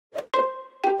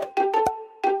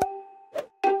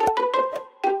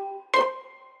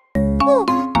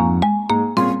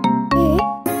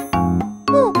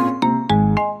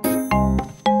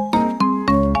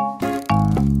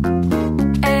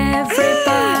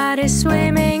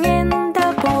swimming in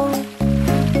the pool,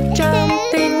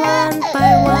 jumping one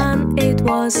by one, it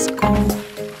was cool.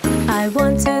 I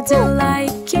want to do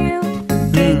like you.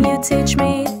 Can you teach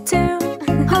me to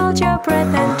hold your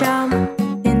breath and jump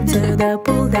into the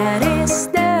pool? That is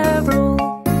the rule.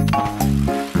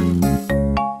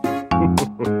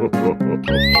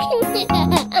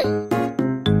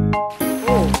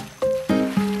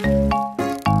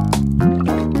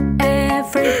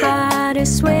 Everybody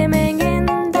swimming in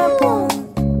the pool.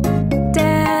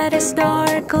 Daddy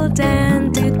snorkeled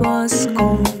and it was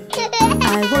cool.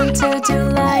 I want to do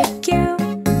like you.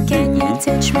 Can you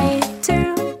teach me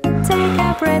to take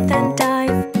a breath and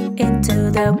dive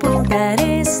into the pool? That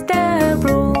is the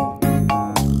rule.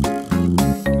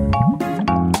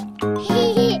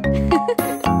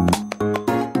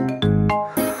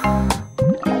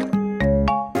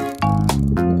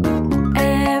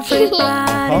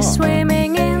 Everybody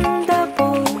swimming in the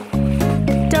pool.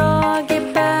 Doggy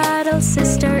paddle,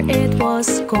 sister, it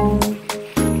was cool.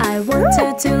 I want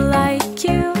to do like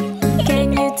you.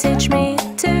 Can you teach me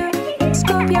to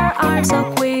scoop your arms so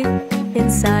quick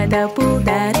inside the pool?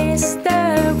 That is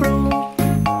the rule.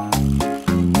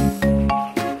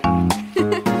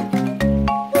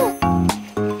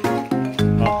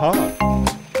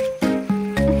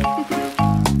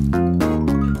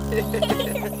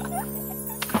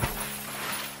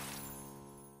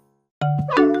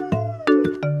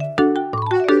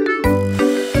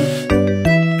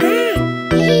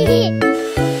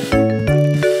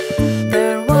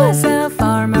 There was a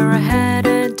farmer had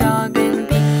a dog, and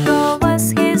Bingo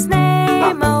was his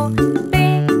name. Oh,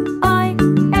 B-I-N-G-O,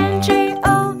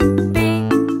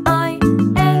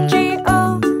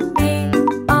 B-I-N-G-O,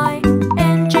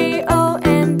 B-I-N-G-O,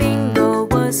 and Bingo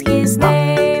was his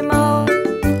name. Oh.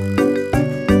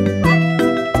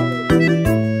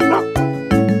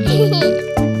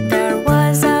 There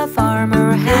was a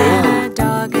farmer had a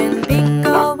dog, and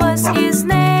Bingo was his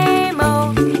name.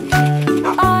 Oh,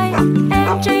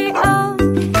 I-N-G-O,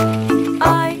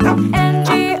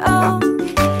 I-N-G-O,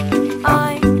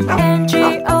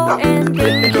 I-N-G-O, and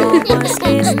Bingo was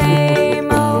his name.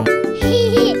 Oh.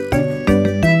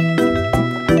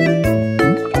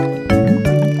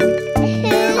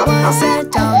 There was a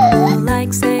dog who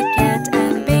likes a cat,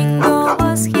 and Bingo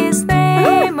was his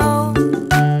name. Oh,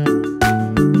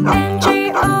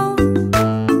 N-G-O,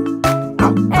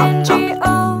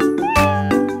 N-G-O,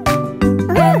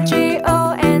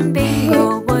 N-G-O, and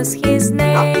Bingo was his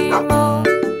name. Oh.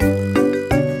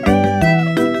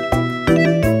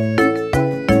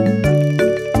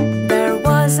 There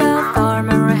was a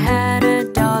farmer who had a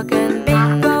dog, and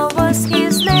Bingo was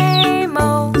his name.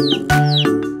 Oh,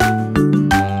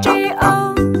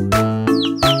 G-O,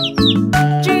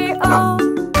 G-O,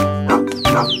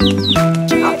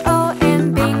 G-O,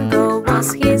 and Bingo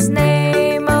was his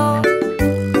name. Oh.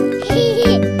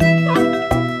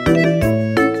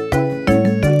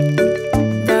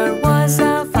 There was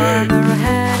a farmer who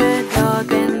had a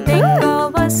dog, and Bingo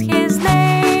was his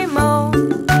name. Oh,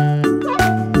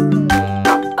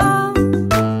 oh,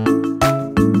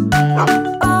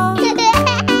 oh,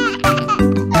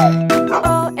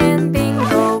 oh, and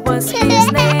Bingo was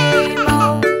his name.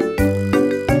 Oh.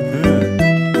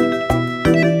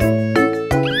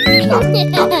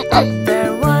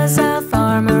 There was a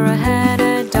farmer who had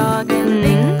a dog, and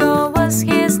Bingo was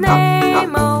his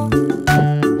name. Oh.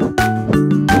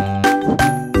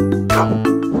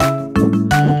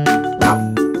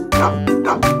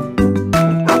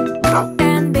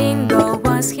 And Bingo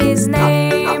was his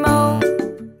name. Oh.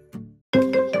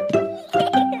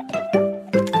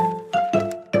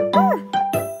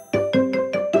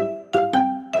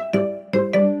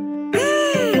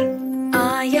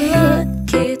 I am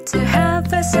lucky to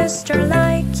have a sister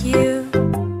like you.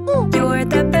 You're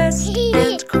the best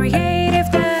and creative,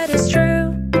 that is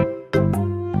true.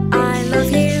 I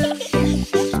love you.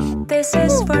 This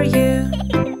is for you.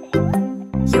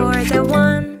 You're the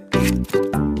one.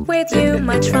 With you,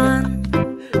 much fun.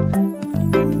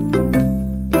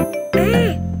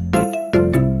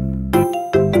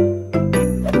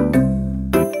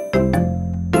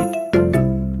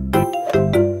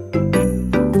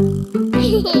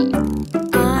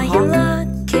 I am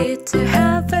lucky to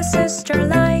have a sister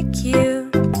like you.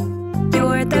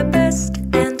 You're the best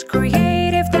and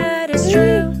creative, that is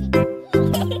true.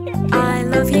 I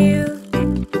love you.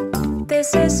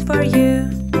 This is for you.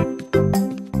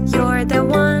 You're the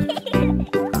one.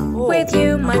 With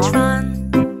you, much fun.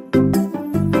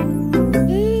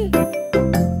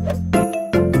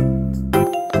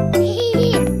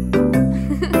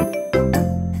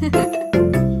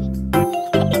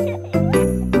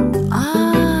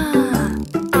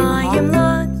 I am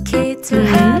lucky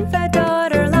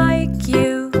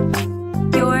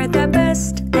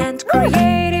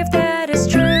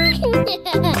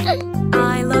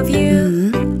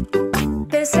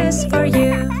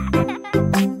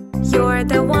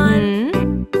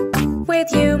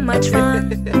much fun.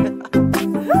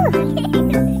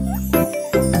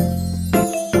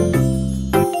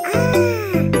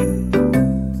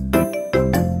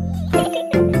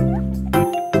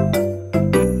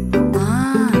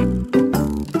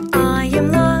 I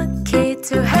am lucky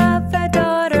to have a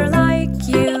daughter like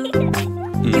you.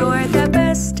 You're the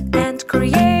best and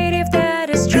creative, that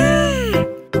is true.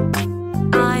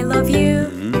 I love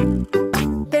you.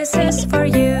 This is for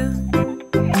you.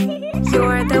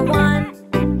 You're the one